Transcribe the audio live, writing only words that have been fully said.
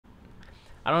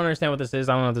I don't understand what this is.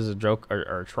 I don't know if this is a joke or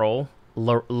a troll.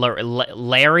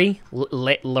 LARRAY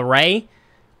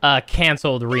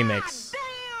canceled remix.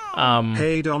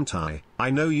 Hey ImDOntai, I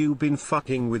know you've been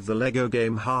fucking with the Lego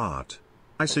game Heart.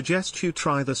 I suggest you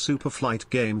try the Super Flight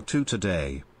Game 2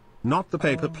 today. Not the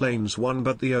Paper Planes one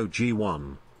but the OG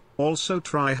one. Also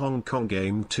try Hong Kong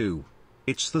Game 2.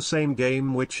 It's the same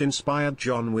game which inspired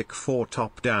John Wick 4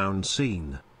 top-down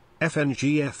scene.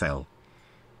 FNGFL.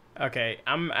 Okay,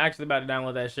 I'm actually about to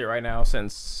download that shit right now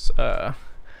since I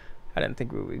didn't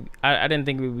think we would. I didn't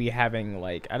think we'd be having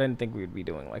like. I didn't think we'd be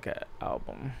doing like a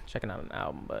album, checking out an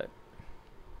album, but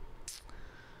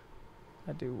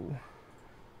I do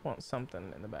want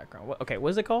something in the background. What? Okay, what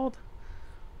is it called?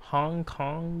 Hong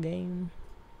Kong game.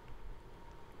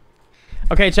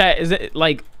 Okay, chat. Is it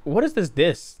like what is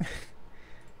this?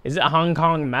 Is it a Hong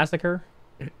Kong massacre?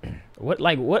 What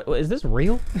like what is this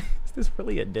real? Is this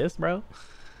really a diss, bro?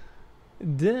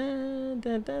 Dun,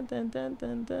 dun, dun, dun, dun,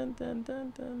 dun, dun, dun,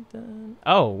 dun, dun.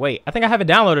 Oh wait, I think I have it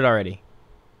downloaded already.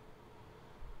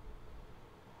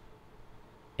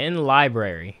 In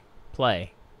library,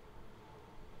 play.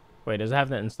 Wait, does it have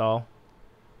to install?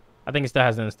 I think it still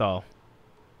has to install.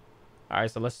 All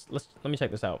right, so let me check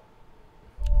this out.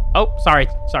 Oh, sorry,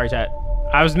 chat.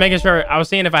 I was making sure. I was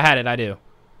seeing if I had it. I do.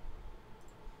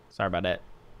 Sorry about that.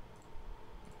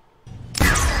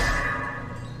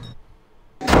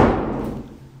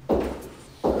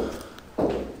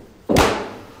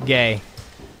 Gay.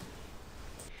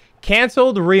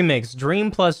 Canceled remix. Dream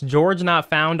plus George not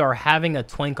found are having a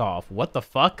twink off. What the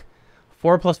fuck?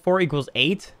 4 plus 4 equals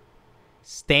 8.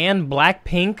 Stan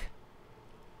Blackpink.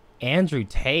 Andrew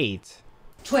Tate.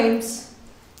 Twins.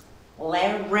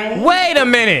 LARRAY. Wait a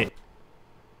minute.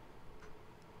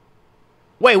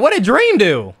 Wait, what did Dream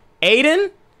do? Aiden?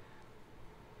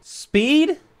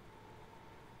 Speed?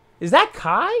 Is that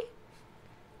Kai?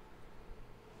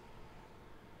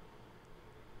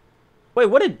 Wait,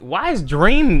 why is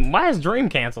Dream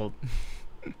canceled?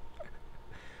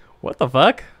 What the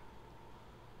fuck?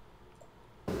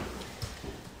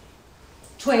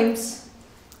 Twins.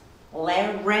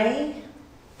 LARRAY.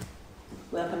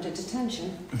 Welcome to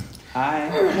detention. Hi.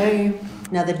 Hey.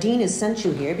 Now the dean has sent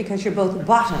you here because you're both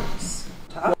bottoms.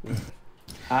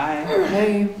 Hi.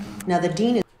 Hey. Now the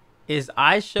dean is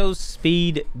I show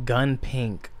speed gun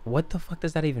pink. What the fuck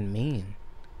does that even mean?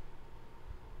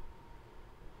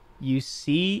 You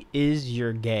see is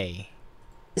you're gay.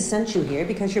 Sent you here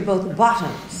because you're both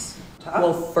bottoms.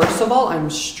 Well, first of all, I'm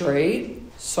straight,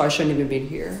 so I shouldn't even be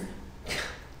here.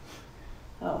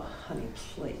 Oh, honey,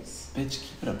 please. Bitch,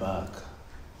 keep it a buck.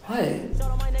 What?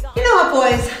 You know what,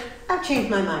 boys? I've changed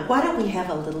my mind. Why don't we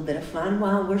have a little bit of fun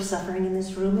while we're suffering in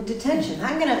this room of detention?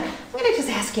 I'm gonna just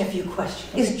ask you a few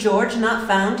questions. Is George not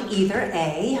found either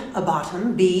A, a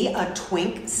bottom, B, a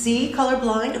twink, C,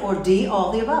 colorblind, or D,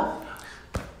 all the above?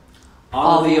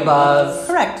 All the above.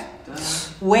 Correct.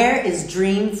 Where is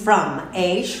Dream from?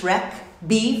 A, Shrek,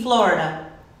 B, Florida.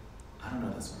 I don't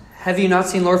know this one. Have you not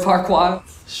seen Lord Farquaad?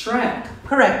 Shrek.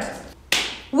 Correct.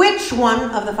 Which one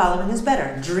of the following is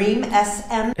better? Dream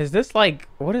SM. Is this like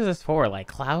what is this for? Like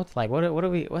clouds? Like what's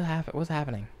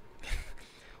happening?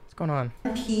 What's going on?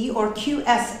 P or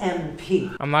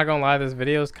QSMP? I'm not gonna lie, this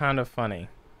video is kind of funny.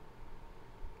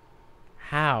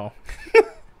 How?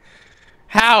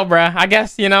 How, bruh? I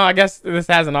guess this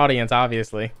has an audience,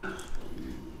 obviously.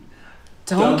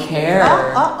 Don't care.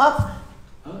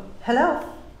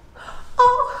 Hello.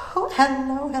 Oh,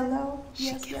 hello.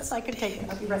 Yes, I can take it.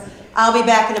 I'll be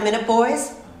back in a minute,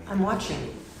 boys. I'm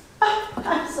watching. Oh,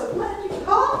 I'm so glad you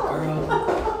called.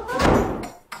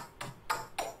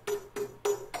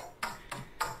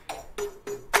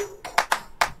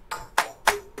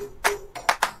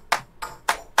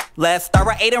 Let's start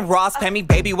with Aiden Ross. Pay me,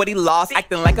 baby, what he lost.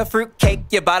 Acting like a fruitcake.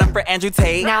 You bought him for Andrew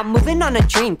Tate. Now moving on a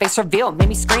dream. Face reveal made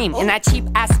me scream. In that cheap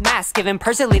ass mask, giving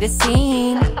personally the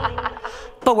scene.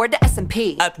 But where'd the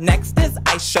S&P? Up next is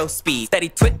I show speed. Steady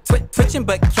twitching,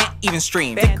 but can't even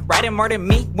stream. Think riding more than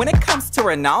me when it comes to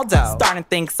Ronaldo. Starting to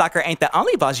think soccer ain't the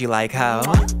only balls you like, ho.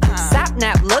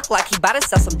 Sapnap look like he about to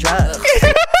sell some drugs.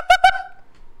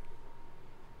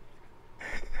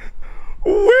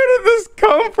 Where did this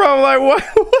come from? Like, what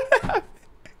happened?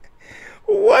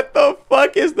 What the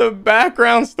fuck is the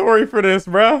background story for this,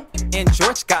 bro? And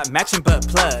George got matching butt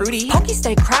plug. Fruity. Pokey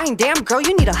stay crying. Damn, girl,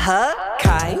 you need a hug.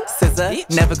 Kai, SZA,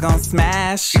 never gonna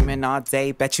smash. Streaming all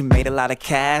day, bet you made a lot of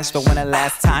cash. But when the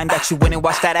last time that you went and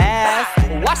watched that ass?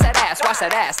 Watch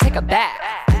that ass, take a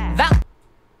bath.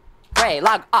 Ray,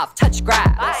 log off, touch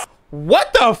grass.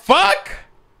 What the fuck?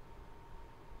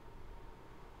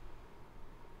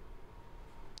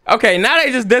 Okay, now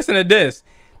they just dissing a diss.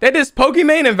 They just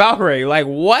Pokimane and Valkyrie. Like,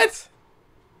 what?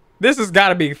 This has got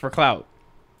to be for clout.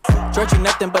 George, you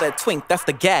nothing but a twink, that's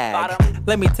the gag.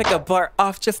 Let me take a bar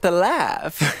off just to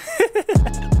laugh.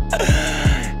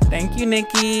 Thank you,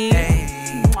 Nikki.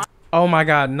 Oh my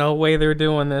God, no way they're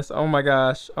doing this. Oh my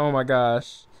gosh, oh my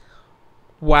gosh.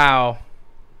 Wow.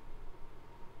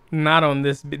 Not on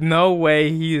this, no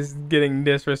way he is getting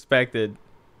disrespected.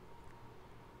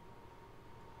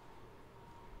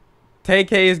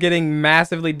 TK is getting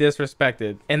massively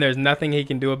disrespected, and there's nothing he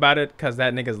can do about it because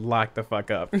that nigga's locked the fuck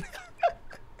up.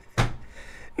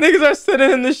 Niggas are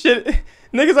sitting in this shit.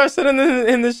 Niggas are sitting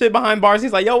in this shit behind bars.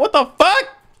 He's like, yo, what the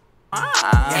fuck?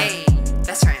 Hey,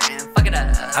 that's right, man. Fuck it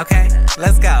up. Okay,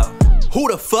 let's go. Who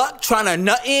the fuck trying to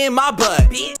nut in my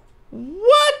butt?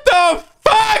 What the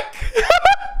fuck?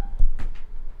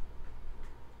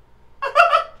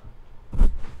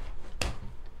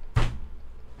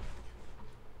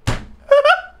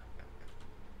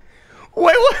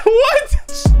 Wait, what?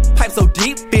 Pipe so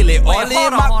deep, feel it all Wait,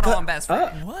 in my hold cup. on, best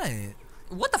friend. What?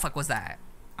 What the fuck was that?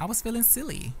 I was feeling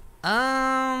silly.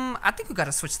 I think we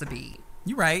gotta switch the beat.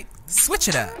 You right. Switch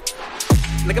it up.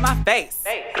 Look at my face.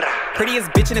 Prettiest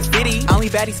bitch in the city. Only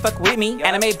baddies fuck with me.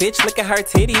 Anime bitch, look at her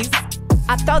titties.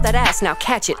 I throw that ass, now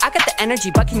catch it. I got the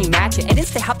energy, but can you match it? I didn't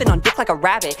stay hopping on dick like a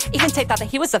rabbit. Even Tay thought that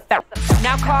he was a fat.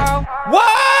 Now, Carl.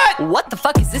 What? What the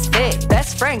fuck is this pig?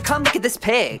 Best friend, come look at this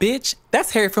pig. Bitch,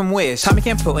 that's Harry from Wish. Tommy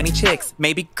can't pull any chicks.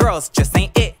 Maybe girls just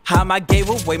ain't it. How am I gay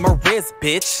with way more riz,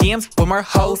 bitch? DMs with more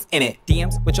hoes in it.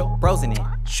 DMs with your bros in it.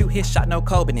 Shoot his shot, no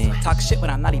Coben in. Talk shit when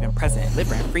I'm not even present.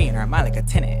 Live rent free in her mind like a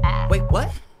tenant. Wait,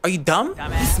 what? Are you dumb?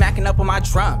 You smacking up on my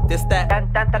drum. This, that.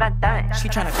 She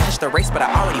tryna finish the race, but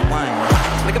I already won.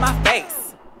 Look at my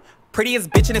face. Prettiest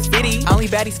bitch in the city. Only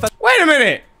baddies fuck. Wait a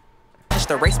minute. Finish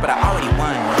the race, but I already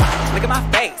won. Look at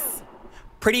my face.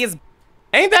 Prettiest.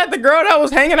 Ain't that the girl that was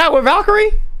hanging out with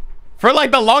Valkyrie for like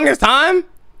the longest time?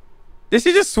 Did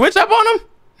she just switch up on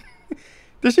him?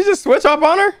 Did she just switch up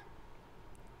on her?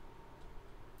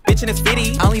 Bitch in the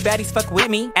city. Only baddies fuck with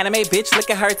me. Anime bitch, look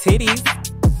at her titties.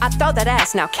 I throw that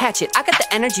ass, now catch it. I got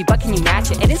the energy, but can you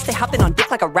match it? I didn't stay hopping on dick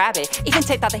like a rabbit. Even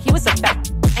Tay thought that he was a fat.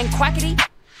 And Quackity,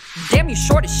 damn, you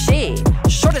short as shit.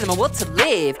 Shorter than my will to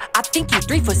live. I think you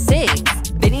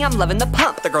 3'6". Vinny, I'm loving the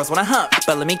pump. The girls wanna hump,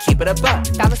 but let me keep it a buck.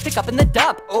 Found us pick up in the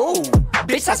dump. Ooh,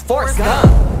 Bitch, that's Forrest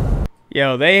Gump.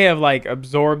 Yo, they have like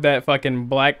absorbed that fucking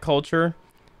black culture.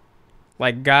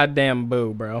 Like goddamn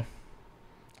boo, bro.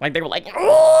 Like they were like,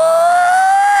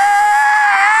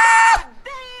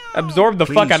 absorb the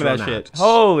fuck out of that shit.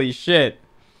 Holy shit.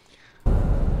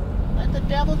 Let the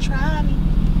devil try me,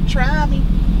 try me.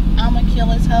 I'ma kill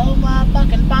his whole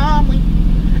motherfucking family.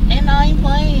 And I ain't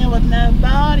playing with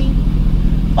nobody.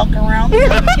 Fuck around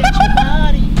and catch a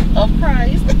body of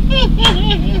Christ.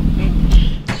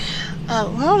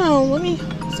 Hold on, let me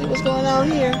see what's going on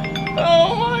here.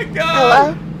 Oh my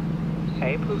god. Hello?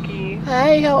 Hey, Pookie.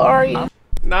 Hey, how are you?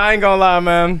 Nah, I ain't gonna lie,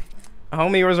 man.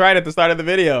 Homie was right at the start of the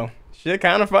video. Shit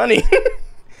kind of funny.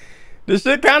 This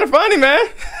shit kind of funny, man.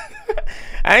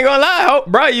 I ain't gonna lie,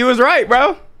 bro. You was right,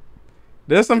 bro.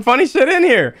 There's some funny shit in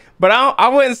here, but I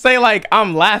wouldn't say like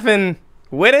I'm laughing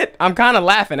with it. I'm kind of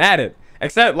laughing at it.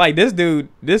 Except like this dude,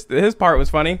 his part was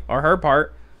funny, or her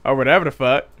part, or whatever the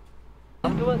fuck.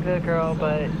 I'm doing good, girl,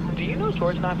 but do you know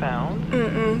George not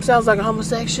found? Sounds like a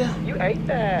homosexual. You ate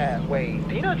that. Wait,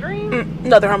 do you know Dream?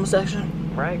 Another homosexual.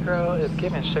 Right, girl, it's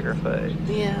giving Sugarfoot.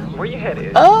 Yeah. Where you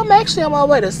headed? I'm actually on my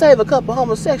way to save a couple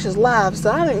homosexuals' lives,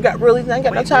 so I ain't got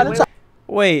no time to talk.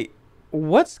 Wait,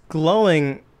 what's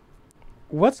glowing?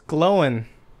 What's glowing?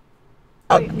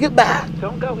 Oh, goodbye.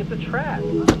 Don't go, it's a trap.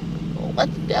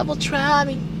 Let the devil try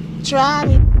me, try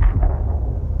me.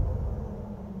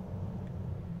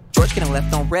 George getting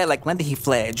left on red like Linda he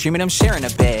fled. Dreaming I'm sharing a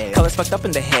bed. Colors fucked up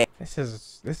in the head. This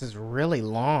is really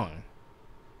long.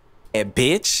 Hey,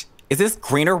 bitch. Is this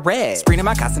green or red? Spraying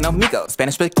my casa no amigo.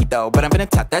 Spanish poquito, but I'm gonna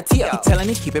tap that tío. He telling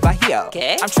me keep it bajillo.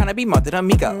 Okay. I'm trying to be more than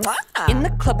amigos. In the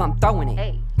club, I'm throwing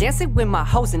it. Dancing with my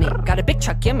hoes in it. Got a big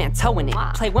truck, yeah, man, towing it.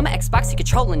 Play with my Xbox, you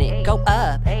controlling it. Go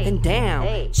up, then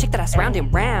down. Shake that ass round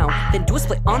and round. Then do a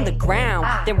split on the ground.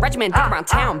 Then regiment dick around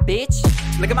town, bitch.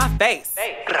 Look at my face.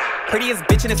 Prettiest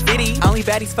bitch in the city. Only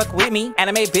baddies fuck with me.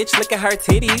 Anime bitch, look at her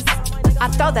titties. I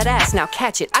throw that ass, now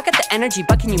catch it. I got the energy,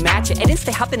 but can you match it? I didn't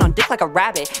stay hopping on dick like a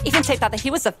rabbit. Even Tay thought that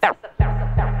he was a fat.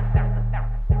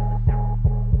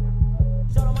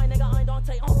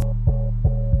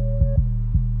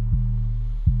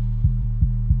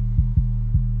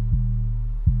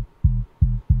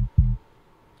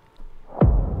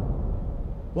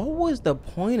 What was the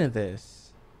point of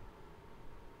this?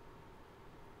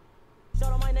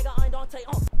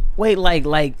 Wait,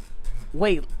 like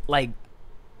Wait, like,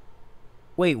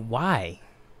 wait, why?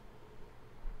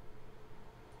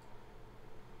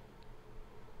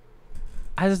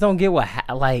 I just don't get what,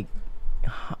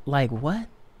 like what?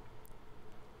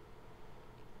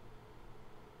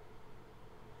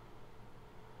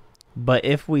 But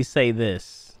if we say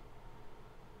this,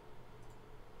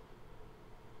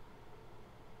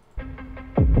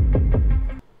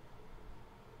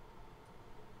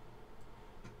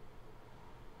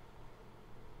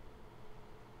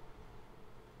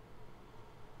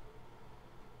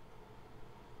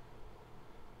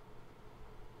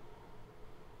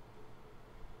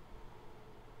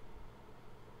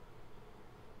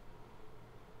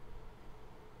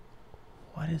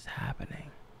 what is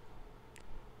happening?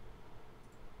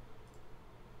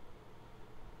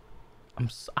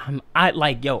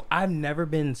 I've never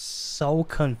been so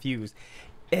confused.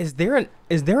 Is there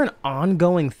an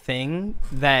ongoing thing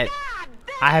that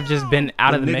I have just been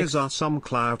out of the mix? Niggas are some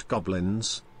cloud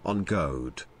goblins on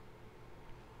goad.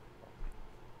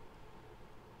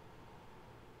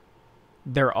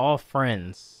 They're all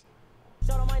friends.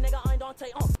 Shout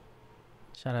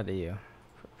out to you.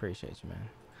 Appreciate you, man.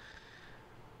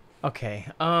 Okay.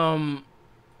 All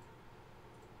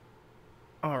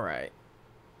right.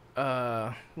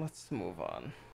 Let's move on.